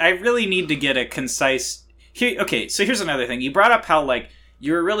motion. I really need to get a concise... Okay, so here's another thing. You brought up how, like,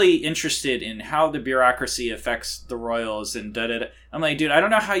 you were really interested in how the bureaucracy affects the royals and da-da-da. I'm like, dude, I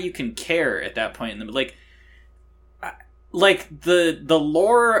don't know how you can care at that point in the... Like, the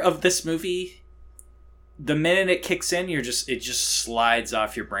lore of this movie, the minute it kicks in, it just slides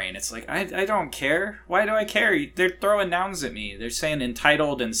off your brain. It's like, I don't care. Why do I care? They're throwing nouns at me. They're saying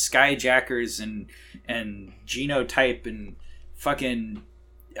entitled and skyjackers and genotype and fucking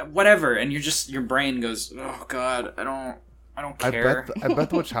whatever, and your brain goes, oh god, I don't care. I bet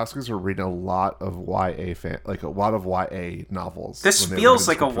the Wachowskis were reading a lot of YA novels. This when they were feels writing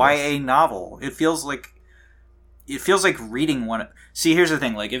like a script for this. YA novel. It feels like reading one. See, here's the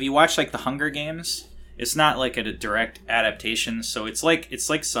thing. Like, if you watch like The Hunger Games, it's not like a direct adaptation. So it's like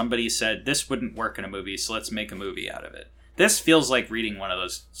somebody said this wouldn't work in a movie, so let's make a movie out of it. This feels like reading one of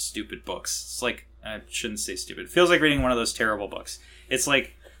those stupid books. It's like, I shouldn't say stupid. It feels like reading one of those terrible books. It's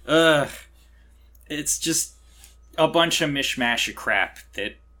like, it's just a bunch of mishmash of crap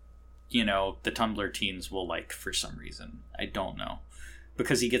that, the Tumblr teens will like for some reason. I don't know.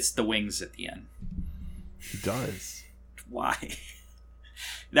 Because he gets the wings at the end. He does. Why?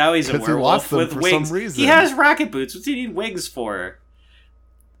 Now he's a 'Cause he werewolf lost them with for wings. some reason. He has rocket boots. What's he need wings for?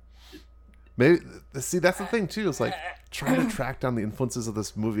 Maybe see that's the thing too. It's like trying to track down the influences of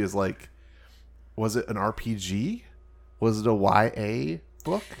this movie is like, was it an RPG? Was it a YA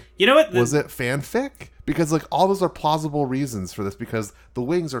book? You know what? Was it fanfic? Because like all those are plausible reasons for this. Because the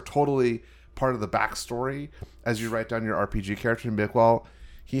wings are totally part of the backstory as you write down your RPG character and be like, well,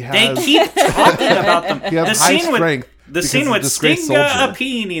 he has. They keep talking about them. He has high strength. The scene with he's a disgraced Stinga soldier.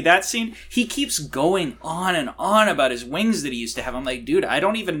 Apini, that scene, he keeps going on and on about his wings that he used to have. I'm like, dude, I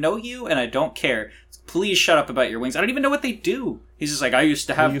don't even know you, and I don't care. Please shut up about your wings. I don't even know what they do. He's just like, I used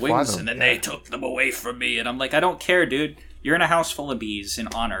to have you fly wings, them? and then Yeah. they took them away from me. And I'm like, I don't care, dude. You're in a house full of bees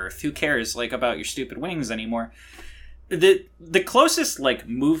on Earth. Who cares, like, about your stupid wings anymore? the closest like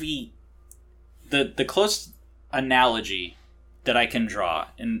movie, the close analogy that I can draw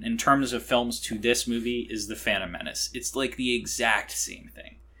in terms of films to this movie is The Phantom Menace. It's like the exact same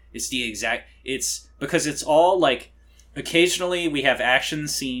thing. It's because it's all like, occasionally we have action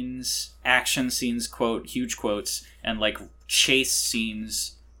scenes, quote, huge quotes, and like chase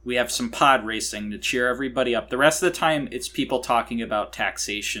scenes. We have some pod racing to cheer everybody up. The rest of the time, it's people talking about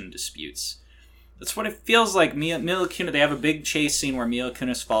taxation disputes. That's what it feels like. Mila Kunis, they have a big chase scene where Mila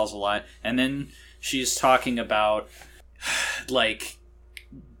Kunis falls a lot, and then she's talking about like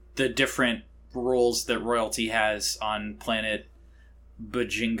the different rules that royalty has on planet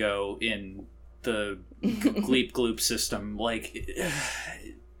Bajingo in the Gleep Gloop system. Like,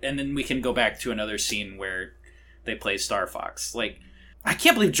 and then we can go back to another scene where they play Star Fox. Like, I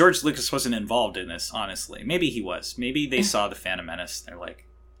can't believe George Lucas wasn't involved in this, honestly. Maybe he was. Maybe they saw The Phantom Menace. They're like,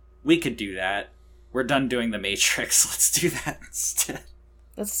 we could do that. We're done doing The Matrix. Let's do that instead.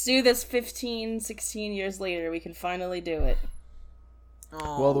 Let's do this 15, 16 years later. We can finally do it.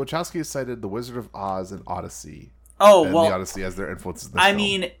 Oh. Well, the Wachowskis cited The Wizard of Oz and Odyssey. And the Odyssey as their influences in this I film.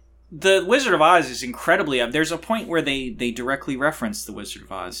 mean, The Wizard of Oz is incredibly... There's a point where they directly reference The Wizard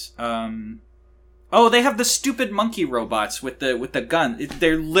of Oz. They have the stupid monkey robots with the gun.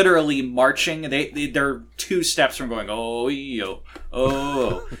 They're literally marching. They're 2 steps from going, oh, yo,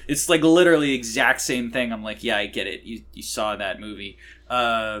 oh. It's like literally the exact same thing. I'm like, yeah, I get it. You saw that movie.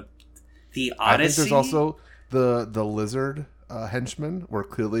 The Odyssey... I think there's also the lizard henchmen were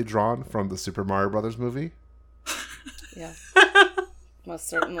clearly drawn from the Super Mario Brothers movie. Yeah. Most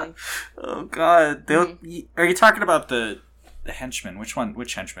certainly. Oh, God. Are you talking about the henchmen? Which one?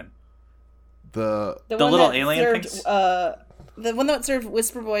 Which henchman? The little alien served, things? The one that served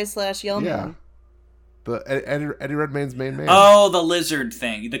Whisper Boy / Yellman. Yeah. The Eddie Redmayne's main man. Oh, the lizard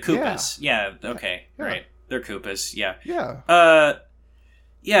thing. The Koopas. Yeah, okay. Yeah. Right. They're Koopas. Yeah. Yeah.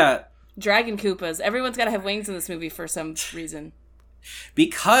 Yeah. Dragon Koopas. Everyone's got to have wings in this movie for some reason.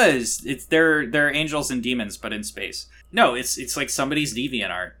 Because they're angels and demons, but in space. No, it's like somebody's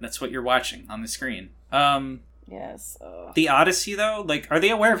DeviantArt. That's what you're watching on the screen. Yes. The Odyssey, though, like, are they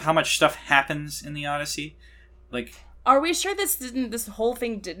aware of how much stuff happens in the Odyssey? Like, are we sure this whole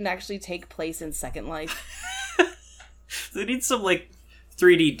thing didn't actually take place in Second Life? they need some like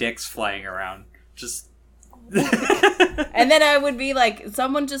 3D dicks flying around. Just. And then I would be like,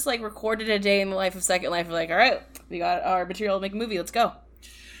 someone just like recorded a day in the life of Second Life. We're like, all right, we got our material to make a movie. Let's go.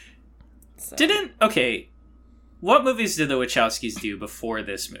 So. What movies did the Wachowskis do before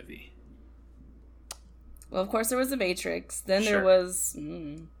this movie? Well, of course, there was The Matrix. Then Sure. there was...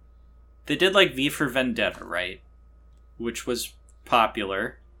 They did, like, V for Vendetta, right? Which was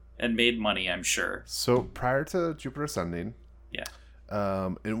popular and made money, I'm sure. So, prior to Jupiter Ascending... Yeah.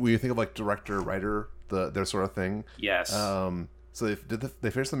 And when you think of, like, director, writer, their sort of thing... Yes. So, they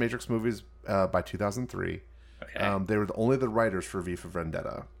finished the Matrix movies by 2003. Okay. They were only the writers for V for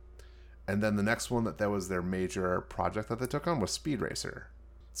Vendetta. And then the next one that was their major project that they took on was Speed Racer.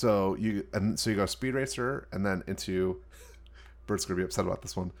 So you go Speed Racer, and then into Bert's gonna be upset about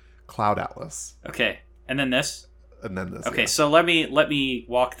this one, Cloud Atlas. Okay, and then this. Okay, yeah. so let me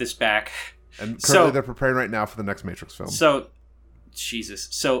walk this back. And currently they're preparing right now for the next Matrix film. So, Jesus.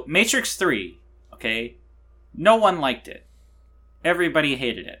 So Matrix 3. Okay, no one liked it. Everybody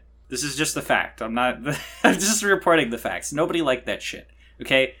hated it. This is just the fact. I'm just reporting the facts. Nobody liked that shit.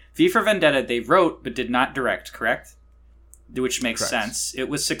 Okay, V for Vendetta they wrote but did not direct. Correct. Which makes sense. It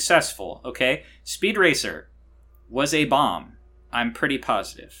was successful, okay? Speed Racer was a bomb. I'm pretty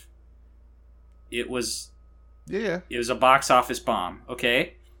positive. It was... Yeah. It was a box office bomb,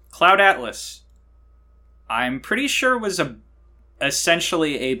 okay? Cloud Atlas, I'm pretty sure was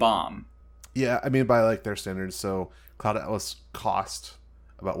essentially a bomb. Yeah, I mean, by, like, their standards. So, Cloud Atlas cost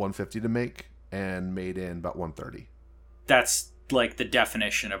about $150 to make and made in about $130. That's, like, the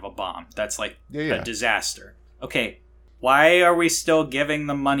definition of a bomb. That's, like, Yeah. a disaster. Okay, why are we still giving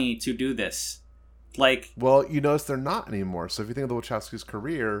them money to do this? Like, well, you notice they're not anymore. So if you think of the Wachowskis'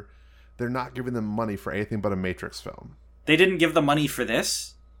 career, they're not giving them money for anything but a Matrix film. they didn't give the money for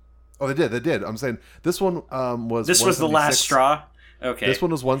this? Oh, they did. I'm saying this one was... This was the last straw? Okay. This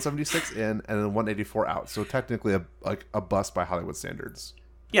one was 176 in and then 184 out. So technically a bust by Hollywood standards.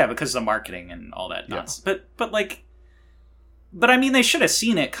 Yeah, because of the marketing and all that nonsense. But I mean, they should have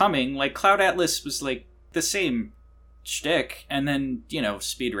seen it coming. Like, Cloud Atlas was, like, the same shtick, and then, you know,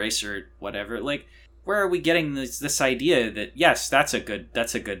 Speed Racer, whatever. Like, where are we getting this idea that, yes, that's a good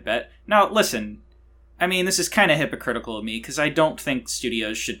bet? Now, listen, I mean, this is kind of hypocritical of me, because I don't think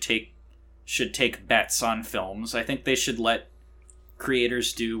studios should take bets on films. I think they should let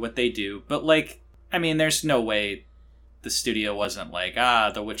creators do what they do. But, like, I mean, there's no way the studio wasn't like,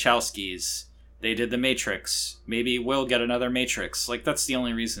 the Wachowskis, they did The Matrix. Maybe we'll get another Matrix. Like, that's the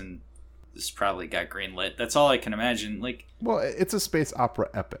only reason this probably got greenlit. That's all I can imagine. Like, well, it's a space opera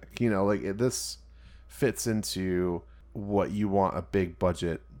epic. You know, like this fits into what you want a big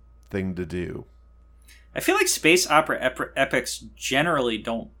budget thing to do. I feel like space opera epics generally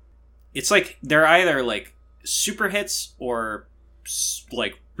don't. It's like they're either like super hits or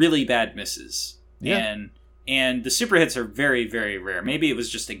like really bad misses. Yeah. And the super hits are very, very rare. Maybe it was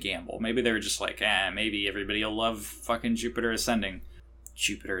just a gamble. Maybe they were just like, maybe everybody will love fucking Jupiter Ascending.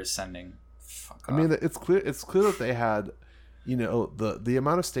 Jupiter Ascending. Fuck off. I mean, it's clear that they had, you know, the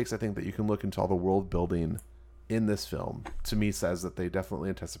amount of stakes I think that you can look into all the world building in this film, to me, says that they definitely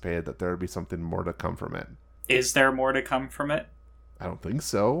anticipated that there would be something more to come from it. Is there more to come from it? I don't think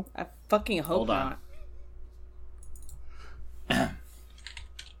so. I fucking hope not.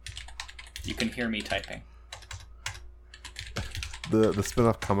 You can hear me typing. The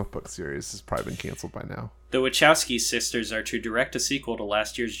spin-off comic book series has probably been canceled by now. The Wachowski sisters are to direct a sequel to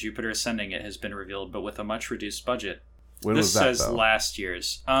last year's Jupiter Ascending, it has been revealed, but with a much reduced budget. When this was that, says though? last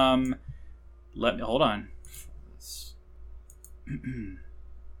year's. Let me hold on.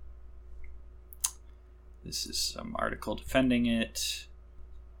 This is some article defending it.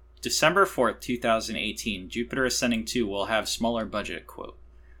 December 4th, 2018. Jupiter Ascending 2 will have smaller budget, quote.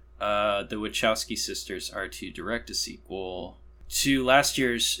 The Wachowski sisters are to direct a sequel to last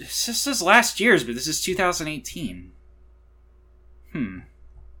year's... This says last year's, but this is 2018.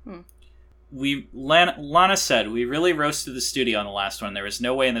 Lana said, we really roasted the studio on the last one. There was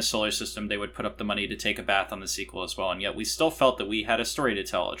no way in the solar system they would put up the money to take a bath on the sequel as well, and yet we still felt that we had a story to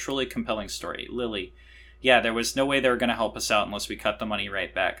tell, a truly compelling story. Lily, yeah, there was no way they were going to help us out unless we cut the money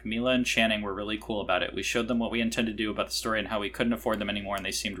right back. Mila and Channing were really cool about it. We showed them what we intended to do about the story and how we couldn't afford them anymore, and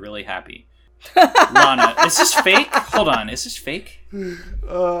they seemed really happy. Lana, is this fake? Hold on, is this fake?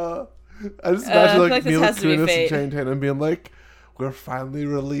 I just imagine like Mila this has to be Kunis and fake. Channing Tatum being like, we're finally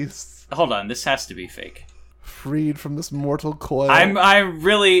released, Hold on, this has to be fake. freed from this mortal coil. I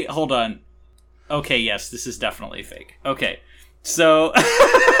really, hold on. Okay, yes, this is definitely fake. Okay, so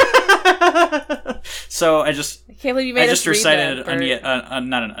so I can't believe you made us read recited that, Bert.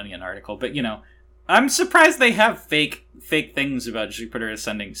 not an Onion article, but you know, I'm surprised they have fake things about Jupiter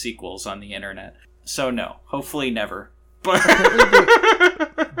Ascending sequels on the internet. So no, hopefully never. But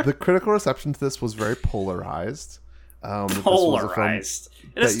The critical reception to this was very polarized. polarized.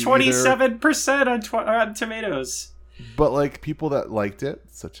 It is 27% on Tomatoes. But like people that liked it,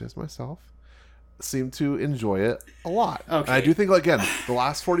 such as myself, seem to enjoy it a lot. Okay. And I do think, again, the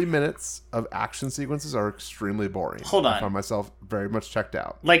last 40 minutes of action sequences are extremely boring. Hold on. I find myself very much checked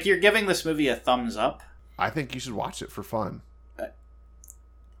out. Like, you're giving this movie a thumbs up? I think you should watch it for fun.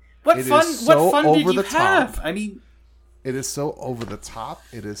 What It fun? is so What fun did over you the have? top. I mean, It is so over the top.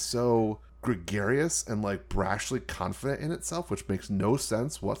 It is so gregarious and like brashly confident in itself, which makes no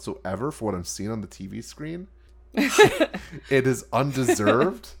sense whatsoever for what I'm seeing on the TV screen. It is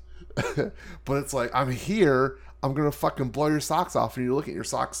undeserved. But it's like, I'm here, I'm gonna fucking blow your socks off, and you look at your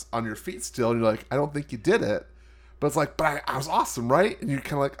socks on your feet still, and you're like, I don't think you did it. But it's like, but I was awesome, right? And you're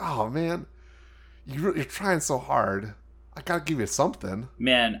kind of like, oh man, you're trying so hard. I gotta give you something.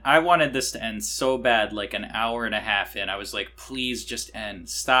 man, I wanted this to end so bad, like an hour and a half in. I was like, please just end.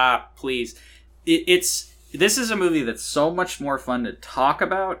 Stop, please. This is a movie that's so much more fun to talk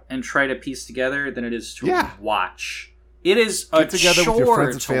about and try to piece together than it is to watch. It is a Get together chore with your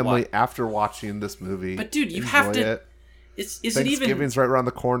friends and to family watch. after watching this movie. But dude, you Enjoy have to. it. Is it even? Thanksgiving's right around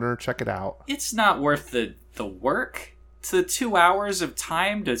the corner. Check it out. It's not worth the work. It's the 2 hours of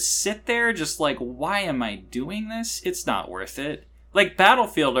time to sit there just like, why am I doing this? It's not worth it. Like,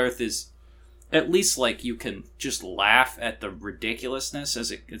 Battlefield Earth is at least like you can just laugh at the ridiculousness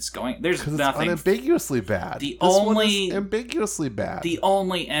as it's going. There's Because it's nothing. unambiguously bad. The This one only- is ambiguously bad. The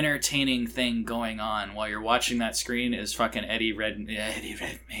only entertaining thing going on while you're watching that screen is fucking Eddie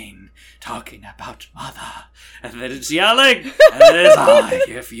Redmayne talking about mother, and then it's yelling, and then it's like,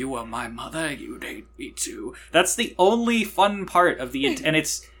 if you were my mother, you'd hate me too. That's the only fun part of the, and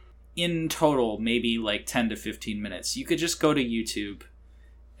it's in total maybe like 10 to 15 minutes. You could just go to YouTube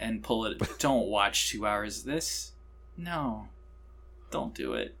and pull it. Don't watch 2 hours of this. No, don't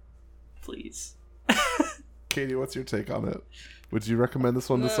do it, please. Katie, what's your take on it? Would you recommend this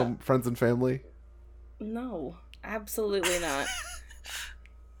one to some friends and family? No, absolutely not.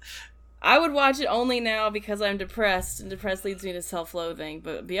 I would watch it only now because I'm depressed, and depressed leads me to self-loathing.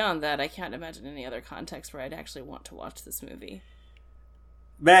 But beyond that, I can't imagine any other context where I'd actually want to watch this movie.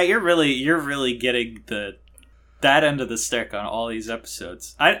 Matt, you're really getting the that end of the stick on all these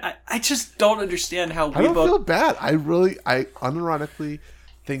episodes. I just don't understand how I don't feel bad. I unironically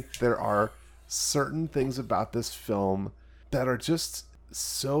think there are certain things about this film that are just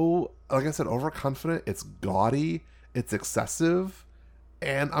so, like I said, overconfident. It's gaudy. It's excessive.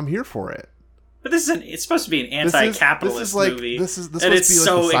 And I'm here for it. But it's supposed to be an anti-capitalist movie. This and must it's be like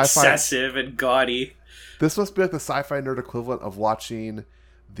so the sci-fi, excessive and gaudy. This must be like the sci-fi nerd equivalent of watching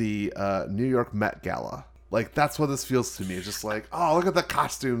the New York Met Gala. Like, that's what this feels to me. It's just like, oh, look at the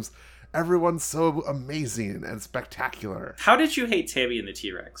costumes. Everyone's so amazing and spectacular. How did you hate Tammy and the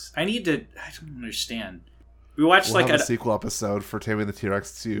T-Rex? I don't understand. We watched we'll have a sequel episode for Tammy and the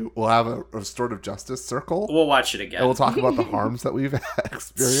T-Rex 2. We'll have a restorative justice circle. We'll watch it again. And we'll talk about the harms that we've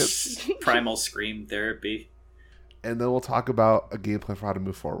experienced. Primal scream therapy. And then we'll talk about a game plan for how to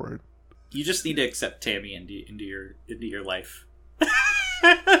move forward. You just need to accept Tammy into your life.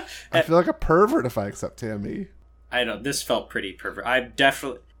 I feel like a pervert if I accept Tammy. I don't. This felt pretty pervert. I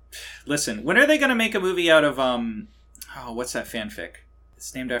definitely. Listen, when are they going to make a movie out of what's that fanfic?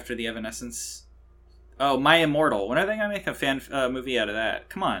 It's named after the Evanescence. Oh, My Immortal. When are they going to make a movie out of that?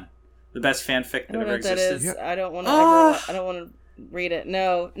 Come on, the best fanfic that ever existed. Yeah. I don't want to. I don't want to read it.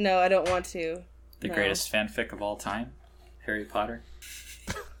 No, I don't want to. The greatest fanfic of all time, Harry Potter.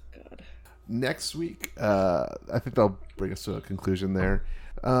 God. Next week, I think that'll bring us to a conclusion there.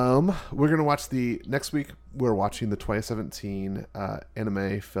 We're gonna watch next week. We're watching the 2017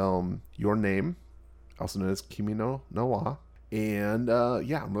 anime film Your Name, also known as Kimi no Wa. And I'm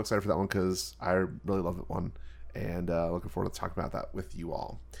really excited for that one because I really love that one, and looking forward to talking about that with you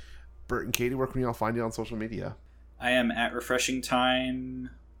all. Bert and Katie, where can we all find you on social media? I am at Refreshing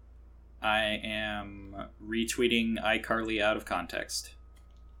Time. I am retweeting iCarly out of context.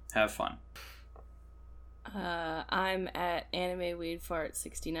 Have fun. I'm at Anime Weed Fart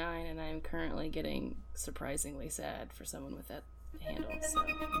 69, and I'm currently getting surprisingly sad for someone with that handle. So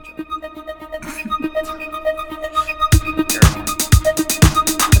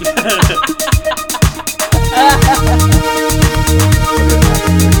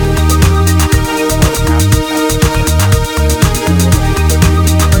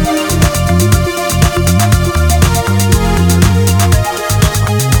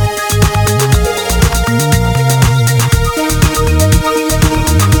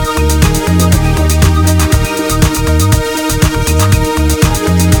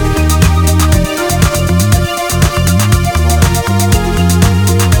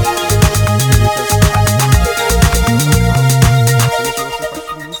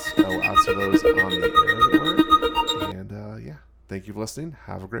thank you for listening.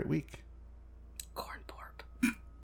 Have a great week.